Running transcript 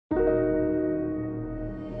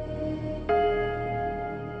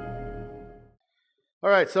All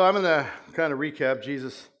right, so I'm going to kind of recap.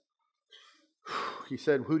 Jesus, he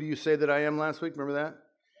said, "Who do you say that I am?" last week. Remember that?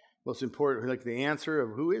 Most important, like the answer of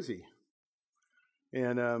who is he?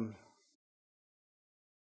 And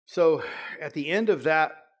so at the end of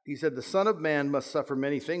that, he said, "The Son of Man must suffer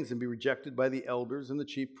many things and be rejected by the elders and the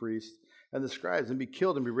chief priests and the scribes and be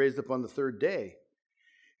killed and be raised up on the third day."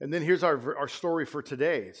 And then here's our story for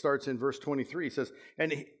today. It starts in verse 23. It says,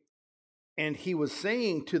 and he was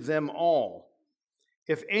saying to them all,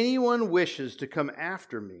 "If anyone wishes to come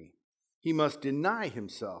after me, he must deny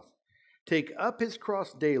himself, take up his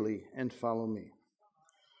cross daily, and follow me.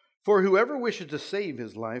 For whoever wishes to save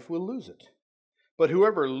his life will lose it. But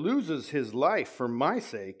whoever loses his life for my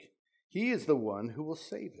sake, he is the one who will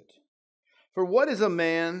save it. For what is a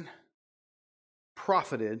man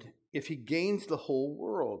profited if he gains the whole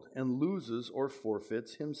world and loses or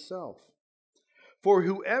forfeits himself? For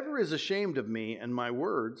whoever is ashamed of me and my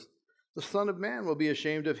words, the Son of Man will be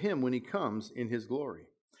ashamed of him when he comes in his glory,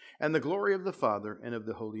 and the glory of the Father and of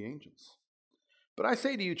the holy angels. But I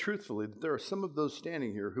say to you truthfully that there are some of those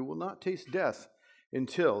standing here who will not taste death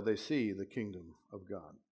until they see the kingdom of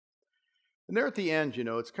God." And there at the end,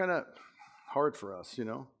 it's kind of hard for us,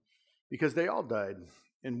 because they all died.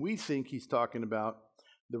 And we think he's talking about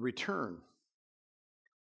the return.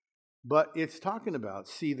 But it's talking about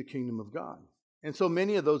see the kingdom of God. And so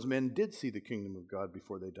many of those men did see the kingdom of God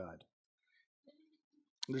before they died.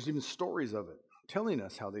 There's even stories of it telling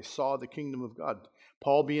us how they saw the kingdom of God.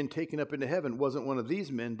 Paul being taken up into heaven wasn't one of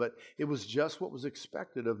these men, but it was just what was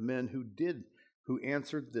expected of men who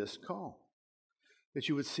answered this call, that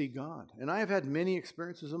you would see God. And I have had many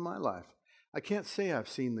experiences in my life. I can't say I've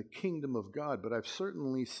seen the kingdom of God, but I've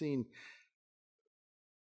certainly seen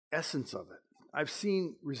essence of it. I've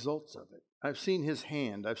seen results of it. I've seen his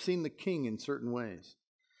hand. I've seen the king in certain ways.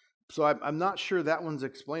 So I'm not sure that one's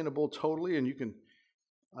explainable totally, and you can,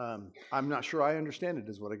 I'm not sure I understand it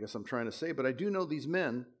is what I guess I'm trying to say, but I do know these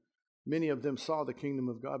men, many of them saw the kingdom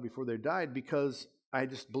of God before they died because I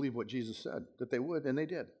just believe what Jesus said, that they would, and they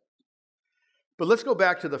did. But let's go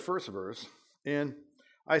back to the first verse, and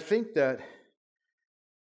I think that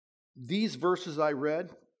these verses I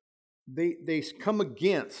read, they come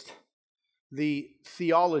against the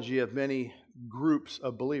theology of many groups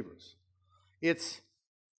of believers.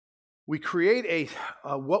 We create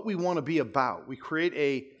what we want to be about. We create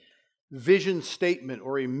a vision statement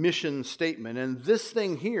or a mission statement, and this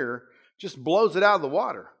thing here just blows it out of the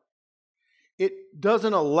water. It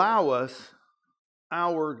doesn't allow us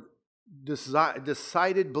our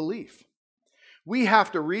decided belief. We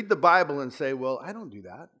have to read the Bible and say, well, I don't do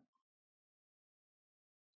that.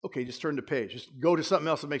 Okay, just turn the page. Just go to something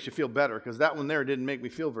else that makes you feel better, because that one there didn't make me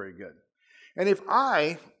feel very good. And if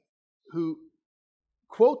I, who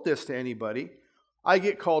quote this to anybody, I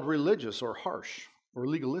get called religious or harsh or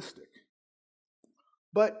legalistic.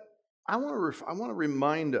 But I want to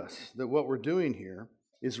remind us that what we're doing here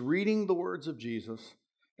is reading the words of Jesus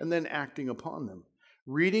and then acting upon them.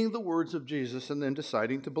 Reading the words of Jesus and then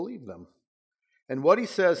deciding to believe them. And what he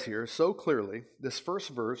says here so clearly, this first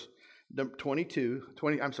verse, 23,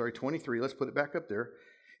 let's put it back up there.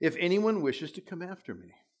 If anyone wishes to come after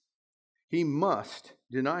me, he must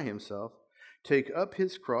deny himself, take up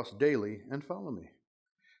his cross daily, and follow me.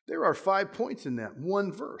 There are 5 points in that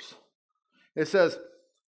one verse. It says,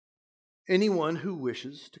 anyone who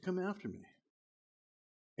wishes to come after me.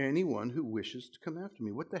 Anyone who wishes to come after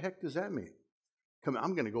me. What the heck does that mean?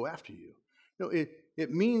 I'm going to go after you. No,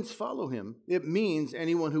 it means follow him. It means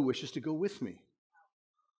anyone who wishes to go with me.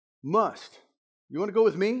 Must. You want to go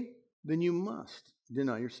with me? Then you must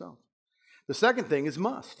deny yourself. The second thing is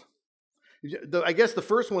must. I guess the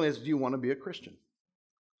first one is, do you want to be a Christian?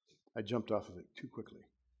 I jumped off of it too quickly.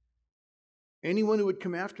 Anyone who would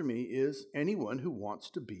come after me is anyone who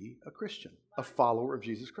wants to be a Christian, a follower of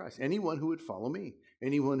Jesus Christ. Anyone who would follow me.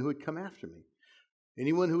 Anyone who would come after me.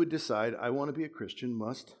 Anyone who would decide, I want to be a Christian,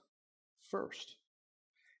 must first.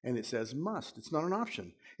 And it says must. It's not an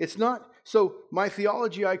option. It's not. So my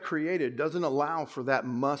theology I created doesn't allow for that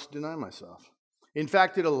must deny myself. In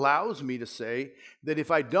fact, it allows me to say that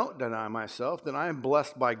if I don't deny myself, then I am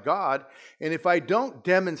blessed by God. And if I don't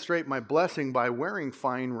demonstrate my blessing by wearing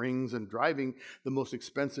fine rings and driving the most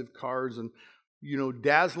expensive cars and,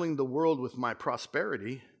 dazzling the world with my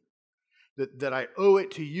prosperity, that I owe it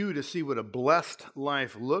to you to see what a blessed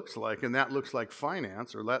life looks like. And that looks like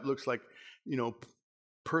finance, or that looks like,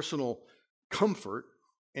 personal comfort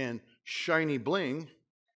and shiny bling.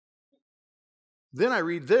 Then I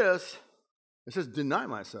read this. It says, deny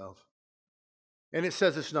myself. And it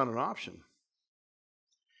says it's not an option.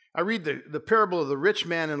 I read the parable of the rich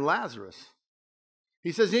man and Lazarus.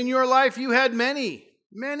 He says, in your life you had many.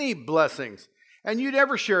 Many blessings. And you'd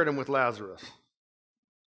ever shared them with Lazarus.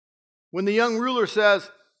 When the young ruler says,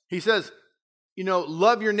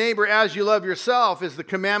 love your neighbor as you love yourself is the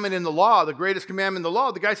commandment in the law, the greatest commandment in the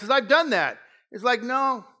law. The guy says, I've done that. It's like,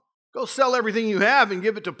 no, go sell everything you have and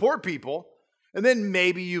give it to poor people. And then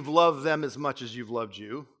maybe you've loved them as much as you've loved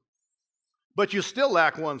you. But you still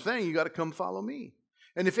lack one thing. You got to come follow me.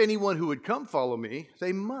 And if anyone who would come follow me,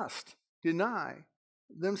 they must deny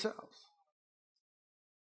themselves.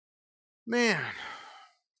 Man,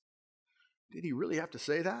 did he really have to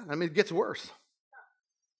say that? I mean, it gets worse.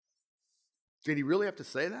 Did he really have to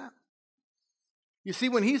say that? You see,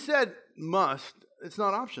 when he said must, it's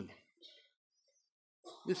not optional.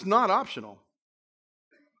 It's not optional.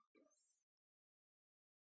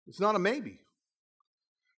 It's not a maybe.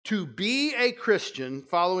 To be a Christian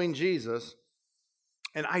following Jesus,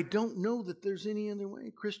 and I don't know that there's any other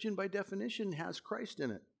way. Christian, by definition, has Christ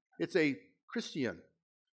in it. It's a Christian,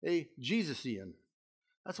 a Jesusian.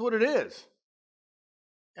 That's what it is.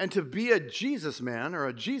 And to be a Jesus man or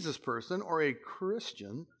a Jesus person or a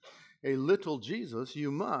Christian, a little Jesus,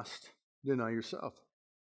 you must deny yourself.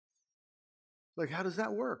 Like, how does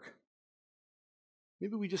that work?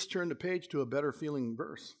 Maybe we just turn the page to a better feeling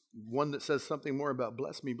verse, one that says something more about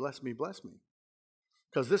bless me, bless me, bless me.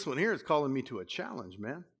 Because this one here is calling me to a challenge,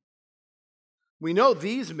 man. We know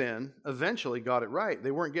these men eventually got it right. They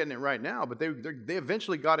weren't getting it right now, but they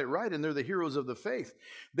eventually got it right, and they're the heroes of the faith.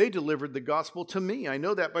 They delivered the gospel to me. I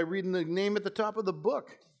know that by reading the name at the top of the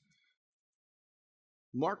book.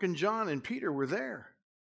 Mark and John and Peter were there,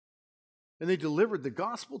 and they delivered the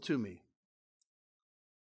gospel to me.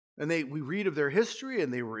 And we read of their history,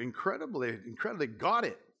 and they were incredible. They got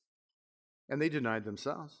it. And they denied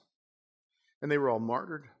themselves. And they were all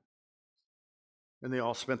martyred. And they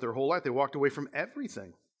all spent their whole life. They walked away from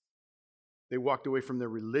everything. They walked away from their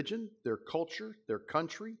religion, their culture, their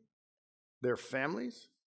country, their families.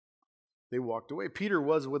 They walked away. Peter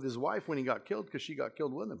was with his wife when he got killed because she got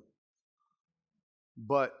killed with him.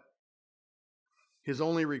 But his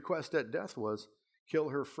only request at death was, kill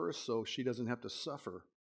her first so she doesn't have to suffer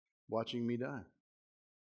watching me die.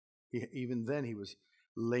 Even then, he was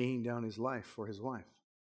laying down his life for his wife.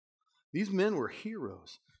 These men were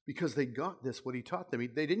heroes because they got this, what he taught them.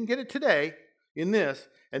 They didn't get it today in this,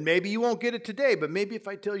 and maybe you won't get it today, but maybe if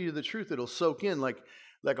I tell you the truth, it'll soak in like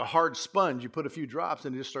a hard sponge. You put a few drops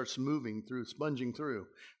and it just starts moving through, sponging through,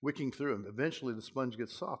 wicking through, and eventually the sponge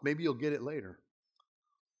gets soft. Maybe you'll get it later.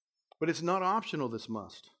 But it's not optional, this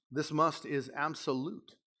must. This must is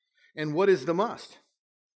absolute. And what is the must?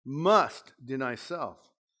 Must deny self.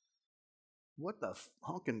 What the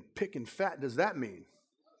honkin' pickin' fat does that mean?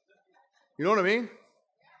 You know what I mean?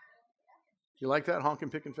 You like that,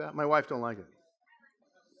 honkin' pickin' fat? My wife don't like it.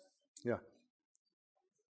 Yeah.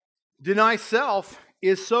 Deny self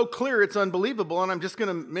is so clear, it's unbelievable, and I'm just going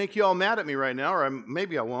to make you all mad at me right now, or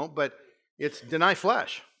maybe I won't, but it's deny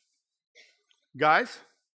flesh. Guys,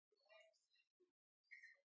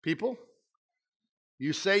 people,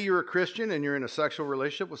 you say you're a Christian and you're in a sexual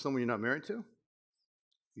relationship with someone you're not married to,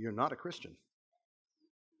 you're not a Christian.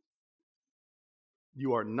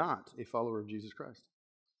 You are not a follower of Jesus Christ.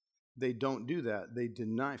 They don't do that. They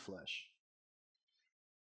deny flesh.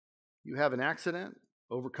 You have an accident,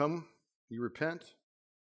 overcome, you repent,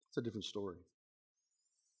 it's a different story.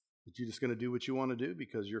 But you're just going to do what you want to do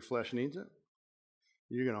because your flesh needs it?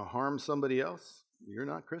 You're going to harm somebody else? You're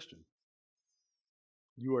not Christian.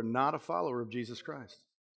 You are not a follower of Jesus Christ.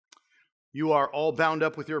 You are all bound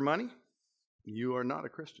up with your money? You are not a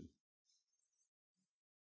Christian.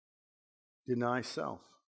 Deny self.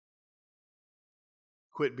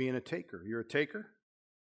 Quit being a taker. You're a taker?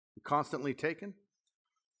 You're constantly taken?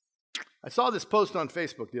 I saw this post on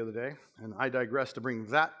Facebook the other day, and I digress to bring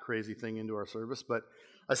that crazy thing into our service, but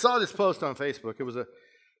I saw this post on Facebook. It was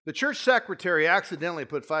the church secretary accidentally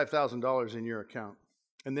put $5,000 in your account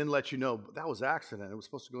and then let you know that was accident. It was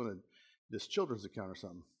supposed to go into this children's account or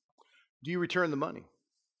something. Do you return the money?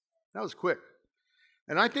 That was quick.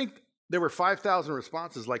 And I think there were 5,000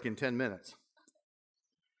 responses like in 10 minutes.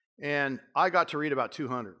 And I got to read about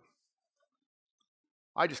 200.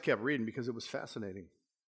 I just kept reading because it was fascinating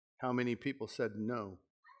how many people said no.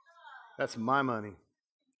 That's my money.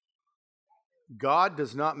 God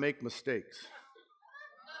does not make mistakes.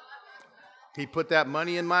 He put that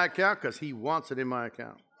money in my account because he wants it in my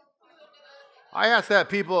account. I asked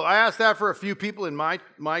that for a few people in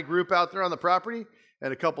my group out there on the property,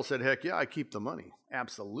 and a couple said, heck yeah, I keep the money.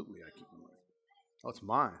 Absolutely, I keep the money. Oh, it's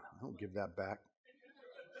mine. I don't give that back.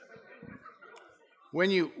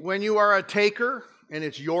 When you are a taker and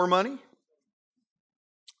it's your money,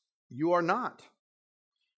 you are not.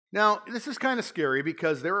 Now, this is kind of scary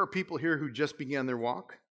because there are people here who just began their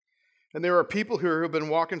walk, and there are people here who have been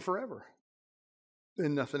walking forever,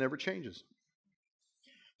 and nothing ever changes.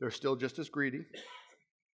 They're still just as greedy,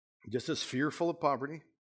 just as fearful of poverty,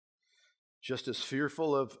 just as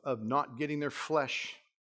fearful of not getting their flesh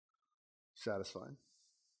satisfied.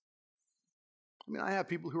 I mean, I have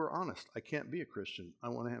people who are honest. I can't be a Christian. I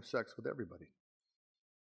want to have sex with everybody.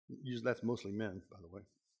 Usually that's mostly men, by the way.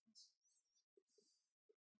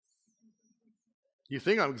 You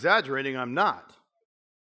think I'm exaggerating? I'm not.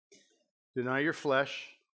 Deny your flesh.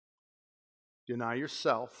 Deny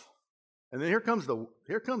yourself. And then here comes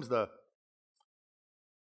the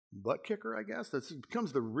butt kicker, I guess. That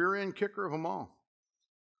becomes the rear end kicker of them all.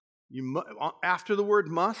 After the word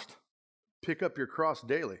must, pick up your cross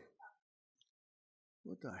daily.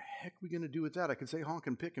 What the heck are we going to do with that? I could say honk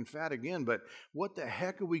and pick and fat again, but what the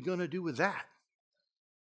heck are we going to do with that?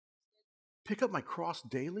 Pick up my cross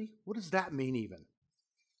daily? What does that mean even?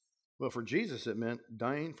 Well, for Jesus, it meant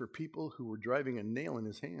dying for people who were driving a nail in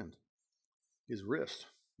his hand, his wrist,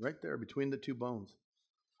 right there between the two bones.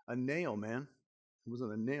 A nail, man. It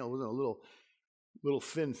wasn't a nail. It wasn't a little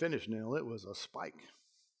thin finish nail. It was a spike.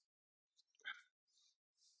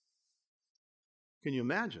 Can you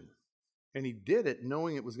imagine? And he did it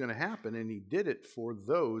knowing it was going to happen, and he did it for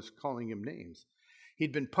those calling him names.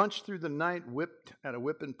 He'd been punched through the night, whipped at a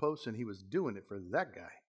whipping post, and he was doing it for that guy.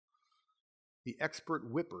 The expert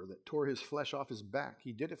whipper that tore his flesh off his back,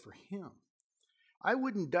 he did it for him. I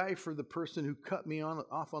wouldn't die for the person who cut me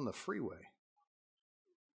off on the freeway.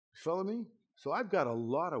 You follow me? So I've got a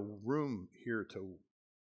lot of room here to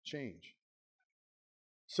change.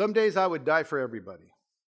 Some days I would die for everybody.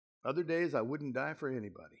 Other days I wouldn't die for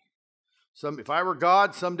anybody. If I were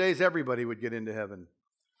God, some days everybody would get into heaven.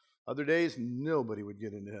 Other days, nobody would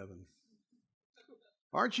get into heaven.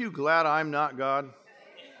 Aren't you glad I'm not God?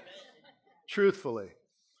 Truthfully.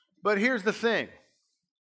 But here's the thing.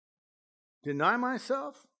 Deny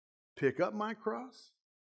myself, pick up my cross.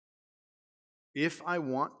 If I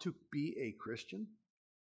want to be a Christian,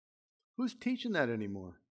 who's teaching that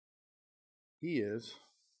anymore? He is.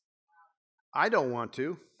 I don't want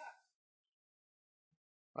to.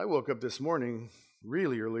 I woke up this morning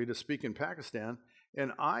really early to speak in Pakistan,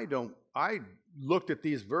 and I looked at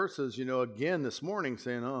these verses, again this morning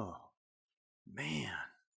saying, oh, man,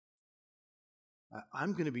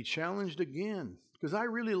 I'm going to be challenged again because I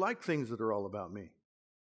really like things that are all about me.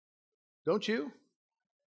 Don't you?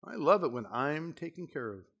 I love it when I'm taken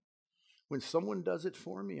care of. When someone does it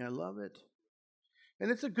for me, I love it. And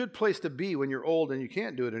it's a good place to be when you're old and you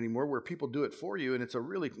can't do it anymore, where people do it for you, and it's a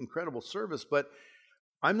really incredible service, but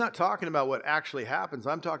I'm not talking about what actually happens.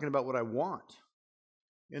 I'm talking about what I want.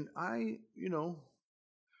 And I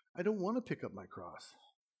don't want to pick up my cross.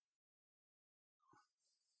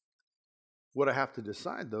 What I have to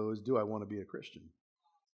decide, though, is do I want to be a Christian?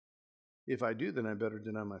 If I do, then I better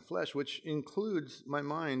deny my flesh, which includes my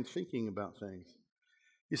mind thinking about things.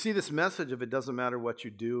 You see, this message of it doesn't matter what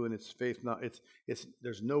you do, and it's faith.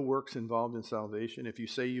 There's no works involved in salvation. If you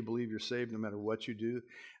say you believe you're saved, no matter what you do,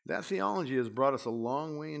 that theology has brought us a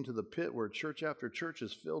long way into the pit where church after church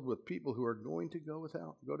is filled with people who are going to go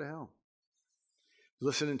to hell.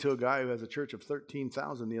 Listening to a guy who has a church of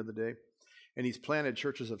 13,000 the other day, and he's planted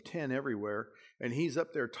churches of 10 everywhere, and he's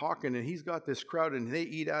up there talking, and he's got this crowd, and they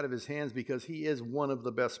eat out of his hands because he is one of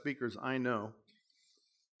the best speakers I know.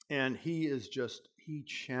 And he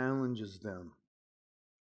challenges them.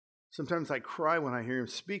 Sometimes I cry when I hear him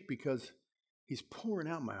speak because he's pouring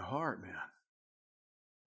out my heart, man.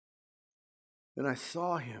 And I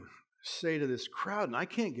saw him say to this crowd, and I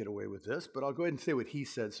can't get away with this, but I'll go ahead and say what he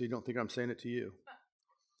said so you don't think I'm saying it to you.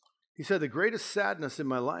 He said, the greatest sadness in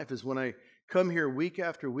my life is when I come here week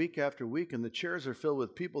after week after week, and the chairs are filled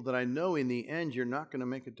with people that I know in the end you're not going to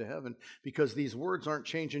make it to heaven because these words aren't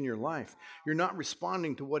changing your life. You're not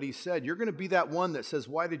responding to what he said. You're going to be that one that says,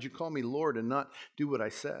 why did you call me Lord and not do what I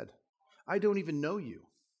said? I don't even know you.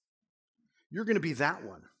 You're going to be that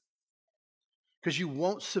one because you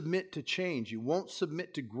won't submit to change. You won't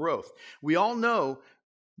submit to growth. We all know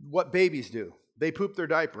what babies do. They poop their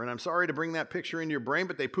diaper, and I'm sorry to bring that picture into your brain,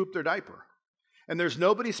 but they poop their diaper. And there's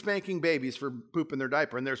nobody spanking babies for pooping their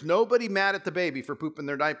diaper. And there's nobody mad at the baby for pooping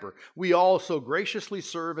their diaper. We all so graciously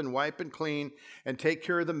serve and wipe and clean and take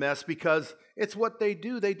care of the mess because it's what they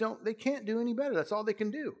do. They can't do any better. That's all they can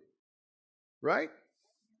do. Right?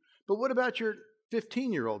 But what about your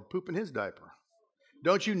 15-year-old pooping his diaper?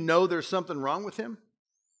 Don't you know there's something wrong with him?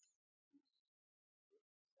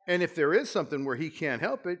 And if there is something where he can't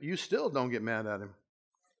help it, you still don't get mad at him.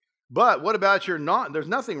 But what about there's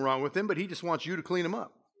nothing wrong with him, but he just wants you to clean him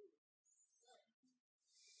up.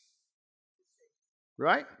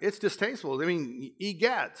 Right? It's distasteful. I mean,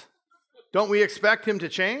 egad. Don't we expect him to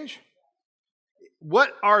change?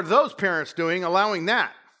 What are those parents doing allowing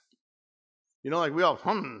that? Like we all,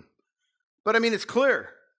 But I mean, it's clear.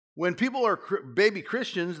 When people are baby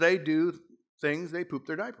Christians, they do things, they poop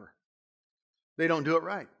their diaper. They don't do it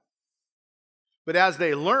right. But as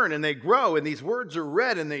they learn and they grow and these words are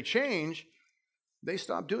read and they change, they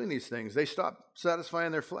stop doing these things. They stop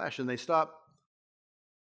satisfying their flesh and they stop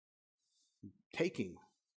taking.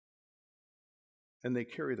 And they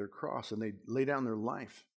carry their cross and they lay down their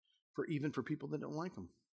life even for people that don't like them.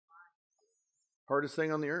 Hardest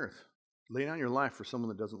thing on the earth. Lay down your life for someone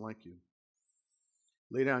that doesn't like you.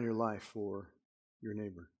 Lay down your life for your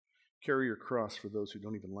neighbor. Carry your cross for those who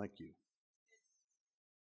don't even like you.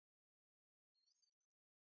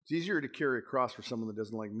 It's easier to carry a cross for someone that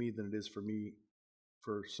doesn't like me than it is for me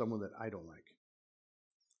for someone that I don't like.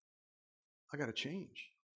 I got to change.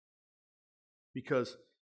 Because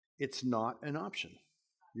it's not an option.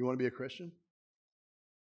 You want to be a Christian?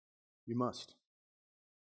 You must.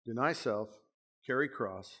 Deny self, carry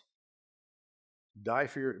cross, die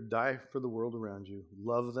for the world around you,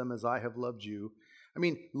 love them as I have loved you. I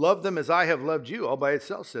mean, love them as I have loved you all by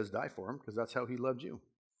itself says die for them because that's how he loved you.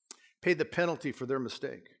 Pay the penalty for their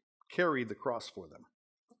mistake. Carry the cross for them.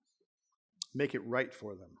 Make it right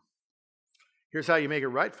for them. Here's how you make it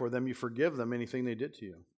right for them. You forgive them anything they did to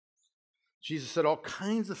you. Jesus said all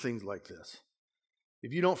kinds of things like this.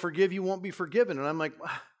 If you don't forgive, you won't be forgiven. And I'm like,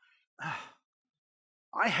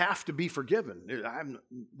 I have to be forgiven.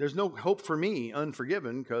 There's no hope for me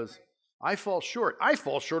unforgiven because I fall short. I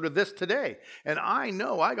fall short of this today. And I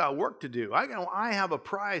know I got work to do. I have a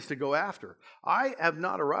prize to go after. I have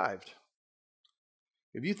not arrived.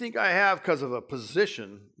 If you think I have because of a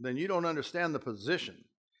position, then you don't understand the position.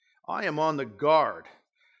 I am on the guard.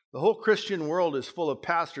 The whole Christian world is full of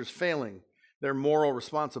pastors failing their moral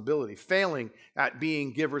responsibility, failing at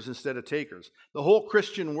being givers instead of takers. The whole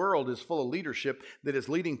Christian world is full of leadership that is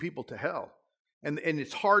leading people to hell. And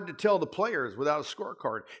it's hard to tell the players without a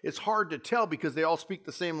scorecard. It's hard to tell because they all speak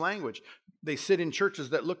the same language. They sit in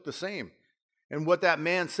churches that look the same. And what that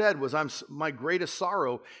man said was, my greatest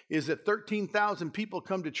sorrow is that 13,000 people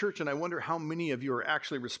come to church, and I wonder how many of you are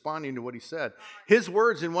actually responding to what he said. His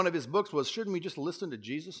words in one of his books was, shouldn't we just listen to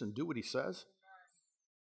Jesus and do what he says?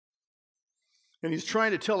 And he's trying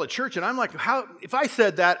to tell a church, and I'm like, if I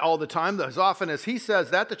said that all the time, as often as he says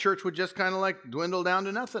that, the church would just kind of like dwindle down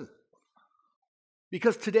to nothing.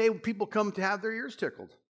 Because today people come to have their ears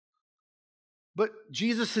tickled. But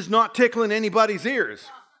Jesus is not tickling anybody's ears.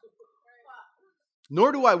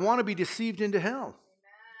 Nor do I want to be deceived into hell.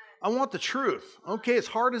 I want the truth. Okay, as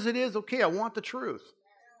hard as it is, okay, I want the truth.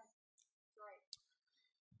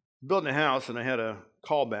 Building a house, and I had a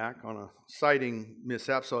callback on a siding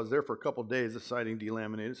mishap, so I was there for a couple of days. The siding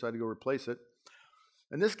delaminated, so I had to go replace it.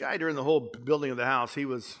 And this guy, during the whole building of the house, he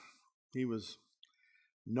was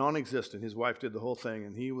non-existent. His wife did the whole thing,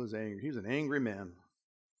 and he was angry. He was an angry man.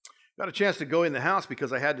 Got a chance to go in the house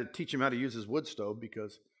because I had to teach him how to use his wood stove,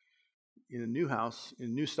 because in a new house,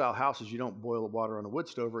 in new style houses, you don't boil the water on a wood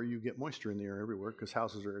stove or you get moisture in the air everywhere because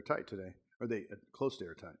houses are airtight today, or they close to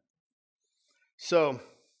airtight. So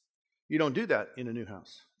you don't do that in a new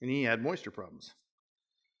house. And he had moisture problems.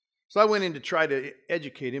 So I went in to try to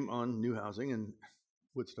educate him on new housing and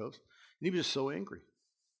wood stoves. And he was just so angry.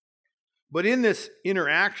 But in this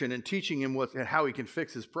interaction and teaching him how he can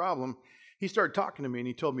fix his problem, he started talking to me and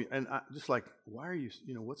he told me, and I just like, why are you,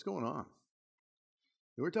 what's going on?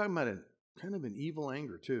 And we're talking about kind of an evil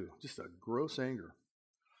anger too, just a gross anger.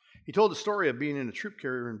 He told the story of being in a troop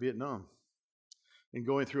carrier in Vietnam and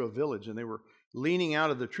going through a village, and they were leaning out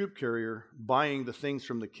of the troop carrier, buying the things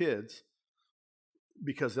from the kids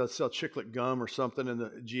because they'll sell chiclet gum or something, and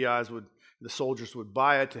the soldiers would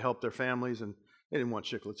buy it to help their families, and they didn't want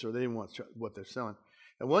chiclets or they didn't want what they're selling.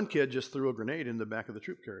 And one kid just threw a grenade in the back of the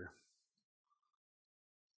troop carrier.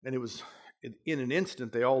 And it was, in an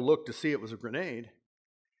instant, they all looked to see it was a grenade,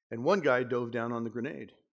 and one guy dove down on the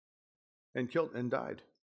grenade and killed and died.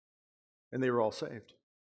 And they were all saved.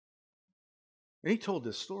 And he told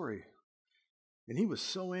this story. And he was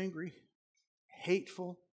so angry,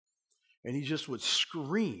 hateful, and he just would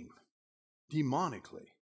scream demonically.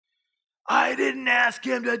 I didn't ask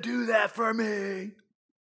him to do that for me.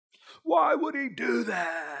 Why would he do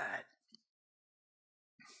that?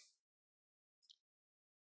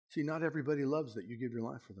 See, not everybody loves that you give your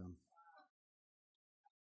life for them.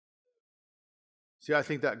 See, I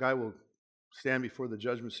think that guy will stand before the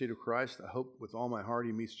judgment seat of Christ. I hope with all my heart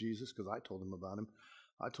he meets Jesus, because I told him about him.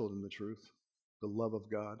 I told him the truth, the love of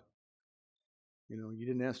God. You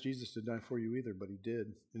didn't ask Jesus to die for you either, but he did.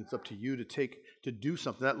 And it's up to you to do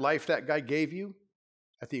something. That life that guy gave you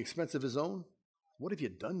at the expense of his own, what have you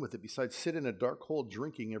done with it besides sit in a dark hole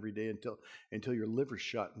drinking every day until your liver's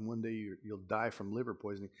shut and one day you'll die from liver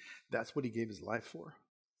poisoning? That's what he gave his life for?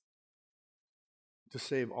 To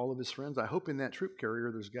save all of his friends? I hope in that troop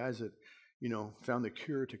carrier there's guys that, found the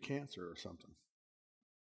cure to cancer or something.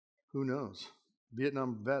 Who knows?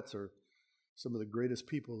 Vietnam vets are some of the greatest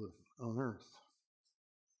people on earth.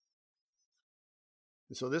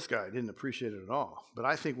 And so this guy didn't appreciate it at all. But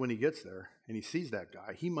I think when he gets there and he sees that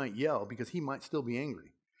guy, he might yell because he might still be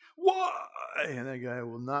angry. Why? And that guy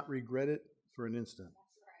will not regret it for an instant.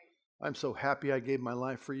 Right. I'm so happy I gave my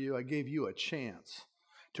life for you. I gave you a chance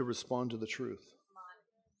to respond to the truth.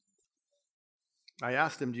 I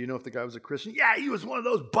asked him, do you know if the guy was a Christian? Yeah, he was one of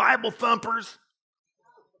those Bible thumpers.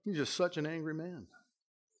 He's just such an angry man.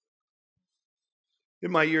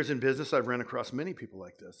 In my years in business, I've run across many people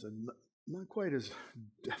like this, and not quite as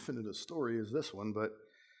definite a story as this one, but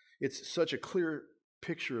it's such a clear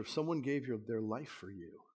picture of someone gave their life for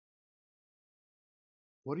you.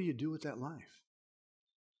 What do you do with that life?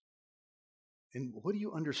 And what do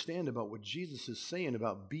you understand about what Jesus is saying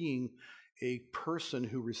about being a person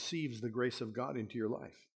who receives the grace of God into your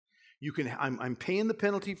life? I'm paying the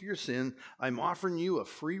penalty for your sin. I'm offering you a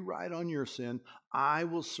free ride on your sin. I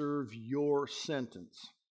will serve your sentence.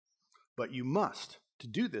 But to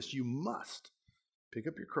do this, you must pick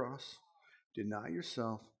up your cross, deny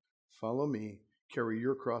yourself, follow me, carry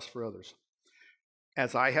your cross for others.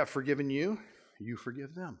 As I have forgiven you, you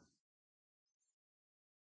forgive them.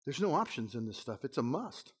 There's no options in this stuff. It's a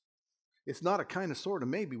must. It's not a kind of sort of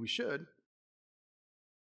maybe we should.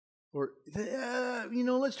 Or,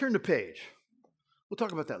 let's turn the page. We'll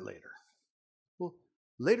talk about that later. Well,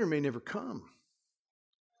 later may never come.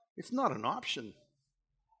 It's not an option.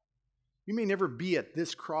 You may never be at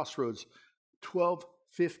this crossroads,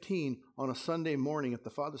 12:15 on a Sunday morning at the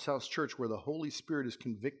Father's House Church where the Holy Spirit is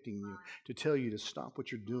convicting you to tell you to stop what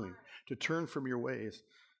you're doing, to turn from your ways,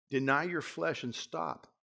 deny your flesh and stop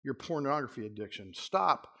your pornography addiction,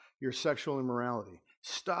 stop your sexual immorality,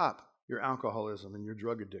 stop your alcoholism and your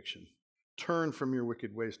drug addiction. Turn from your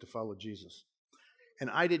wicked ways to follow Jesus. And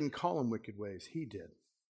I didn't call them wicked ways. He did.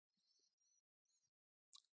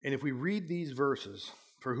 And if we read these verses,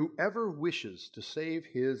 for whoever wishes to save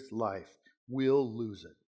his life will lose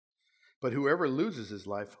it. But whoever loses his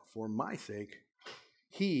life for my sake,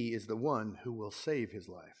 he is the one who will save his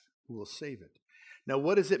life, who will save it. Now,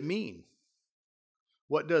 what does it mean?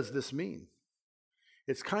 What does this mean?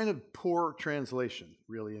 It's kind of poor translation,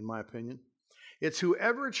 really, in my opinion. It's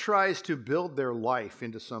whoever tries to build their life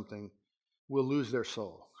into something will lose their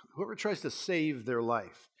soul. Whoever tries to save their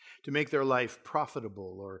life, to make their life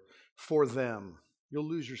profitable or for them, you'll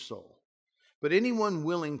lose your soul. But anyone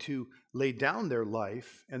willing to lay down their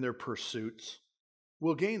life and their pursuits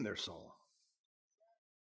will gain their soul.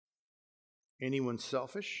 Anyone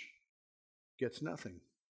selfish gets nothing.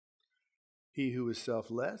 He who is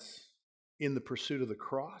selfless in the pursuit of the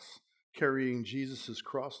cross, carrying Jesus'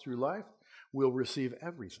 cross through life, will receive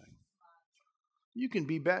everything. You can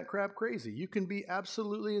be bat crap crazy. You can be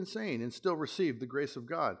absolutely insane and still receive the grace of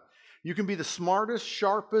God. You can be the smartest,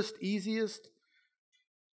 sharpest, easiest.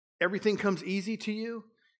 Everything comes easy to you.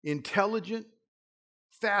 Intelligent,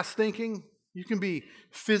 fast thinking. You can be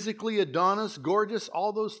physically Adonis, gorgeous,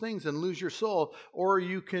 all those things and lose your soul. Or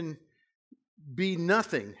you can be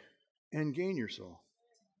nothing and gain your soul.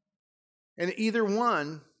 And either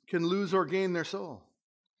one can lose or gain their soul.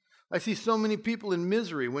 I see so many people in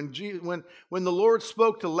misery. When the Lord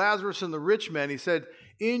spoke to Lazarus and the rich man, he said,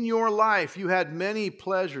 in your life you had many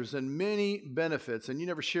pleasures and many benefits, and you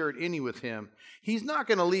never shared any with him. He's not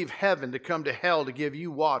going to leave heaven to come to hell to give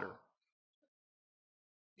you water.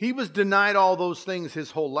 He was denied all those things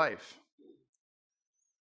his whole life.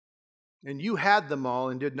 And you had them all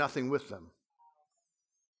and did nothing with them.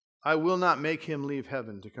 I will not make him leave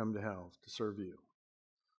heaven to come to hell to serve you.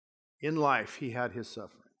 In life, he had his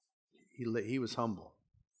suffering. He was humble.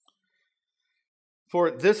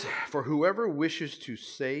 For whoever wishes to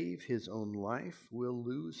save his own life will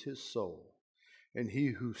lose his soul. And he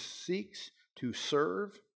who seeks to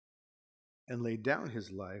serve and lay down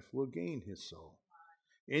his life will gain his soul.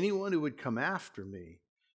 Anyone who would come after me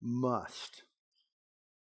must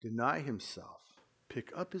deny himself,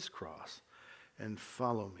 pick up his cross, and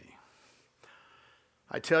follow me.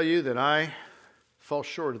 I tell you that I fall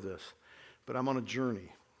short of this, but I'm on a journey,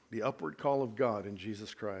 the upward call of God in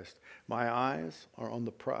Jesus Christ. My eyes are on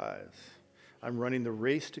the prize. I'm running the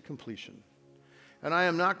race to completion, and I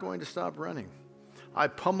am not going to stop running. I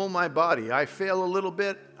pummel my body. I fail a little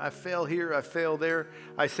bit. I fail here. I fail there.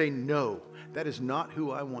 I say, no, that is not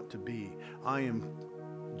who I want to be. I am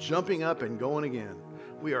jumping up and going again.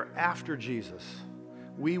 We are after Jesus.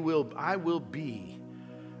 I will be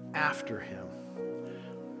after him.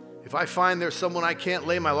 If I find there's someone I can't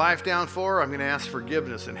lay my life down for, I'm going to ask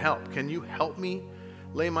forgiveness and help. Can you help me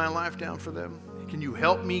lay my life down for them? Can you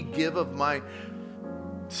help me give of my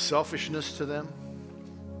selfishness to them?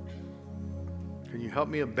 Can you help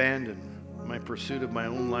me abandon my pursuit of my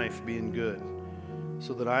own life being good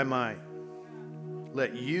so that I might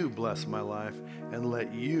let you bless my life and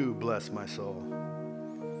let you bless my soul?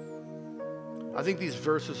 I think these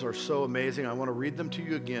verses are so amazing. I want to read them to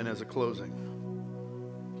you again as a closing.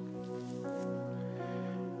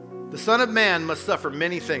 The Son of Man must suffer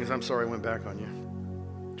many things. I'm sorry, I went back on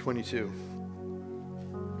you. 22.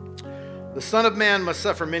 The Son of Man must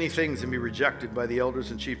suffer many things and be rejected by the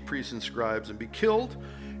elders and chief priests and scribes and be killed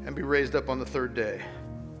and be raised up on the third day.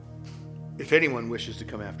 If anyone wishes to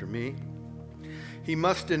come after me, he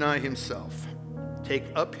must deny himself, take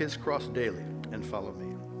up his cross daily, and follow me.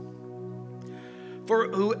 For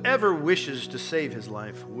whoever wishes to save his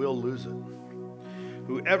life will lose it.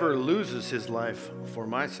 Whoever loses his life for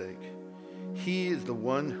my sake, he is the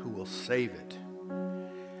one who will save it.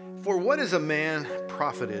 For what is a man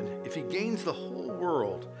profited if he gains the whole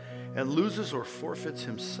world and loses or forfeits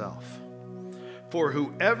himself? For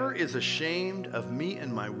whoever is ashamed of me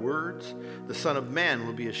and my words, the Son of Man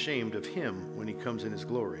will be ashamed of him when he comes in his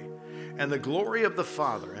glory, and the glory of the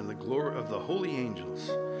Father and the glory of the holy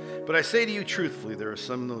angels. But I say to you truthfully, there are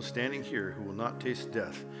some of those standing here who will not taste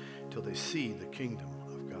death till they see the kingdom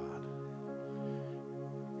of God.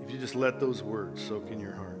 If you just let those words soak in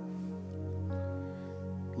your heart.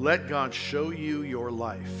 Let God show you your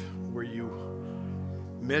life where you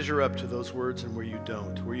measure up to those words and where you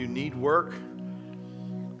don't. Where you need work,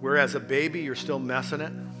 where as a baby you're still messing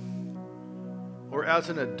it. Or as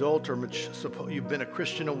an adult or you've been a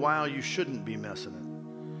Christian a while, you shouldn't be messing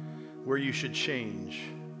it. Where you should change.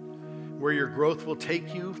 Where your growth will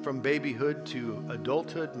take you from babyhood to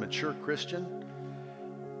adulthood, mature Christian.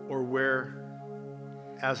 Or where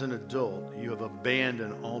as an adult you have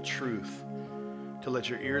abandoned all truth to let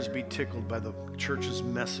your ears be tickled by the church's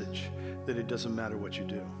message that it doesn't matter what you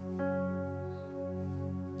do.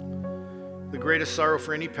 The greatest sorrow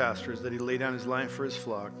for any pastor is that he lay down his life for his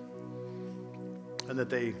flock and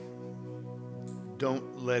that they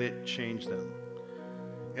don't let it change them.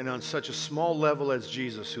 And on such a small level as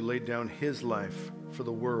Jesus, who laid down his life for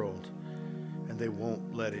the world, and they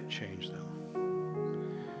won't let it change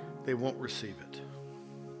them. They won't receive it.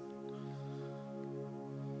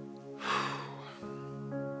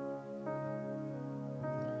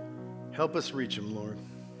 Help us reach him, Lord.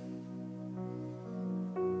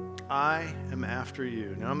 I am after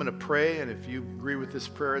you. Now I'm going to pray, and if you agree with this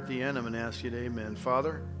prayer at the end, I'm going to ask you to amen.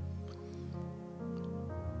 Father,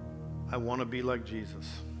 I want to be like Jesus.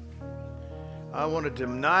 I want to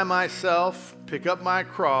deny myself, pick up my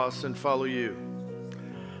cross, and follow you.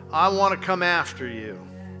 I want to come after you.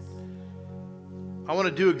 I want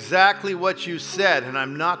to do exactly what you said, and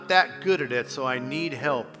I'm not that good at it, so I need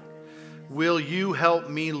help. Will you help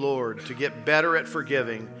me, Lord, to get better at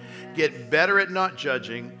forgiving, get better at not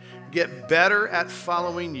judging, get better at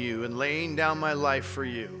following you and laying down my life for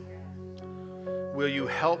you? Will you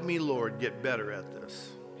help me, Lord, get better at this?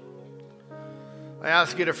 I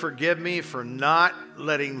ask you to forgive me for not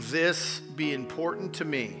letting this be important to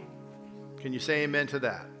me. Can you say amen to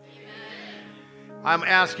that? Amen. I'm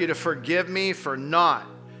asking you to forgive me for not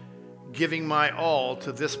giving my all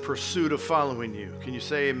to this pursuit of following you. Can you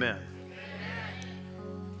say amen?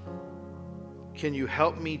 Can you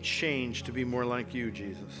help me change to be more like you,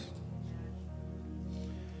 Jesus?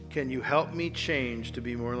 Can you help me change to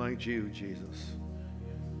be more like you, Jesus?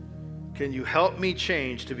 Can you help me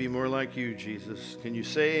change to be more like you, Jesus? Can you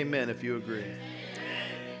say amen if you agree?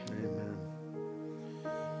 Amen.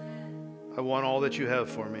 I want all that you have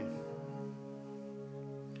for me.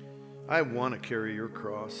 I want to carry your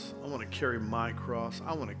cross. I want to carry my cross.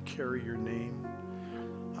 I want to carry your name.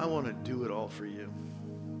 I want to do it all for you.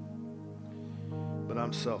 But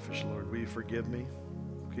I'm selfish, Lord. Will you forgive me?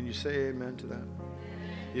 Can you say amen to that?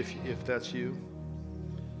 If that's you.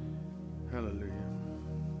 Hallelujah.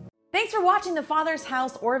 Thanks for watching the Father's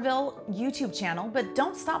House Orville YouTube channel, but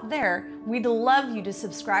don't stop there. We'd love you to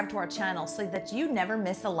subscribe to our channel so that you never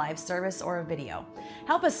miss a live service or a video.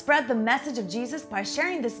 Help us spread the message of Jesus by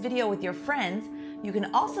sharing this video with your friends. You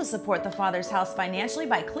can also support the Father's House financially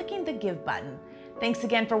by clicking the Give button. Thanks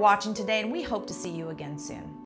again for watching today, and we hope to see you again soon.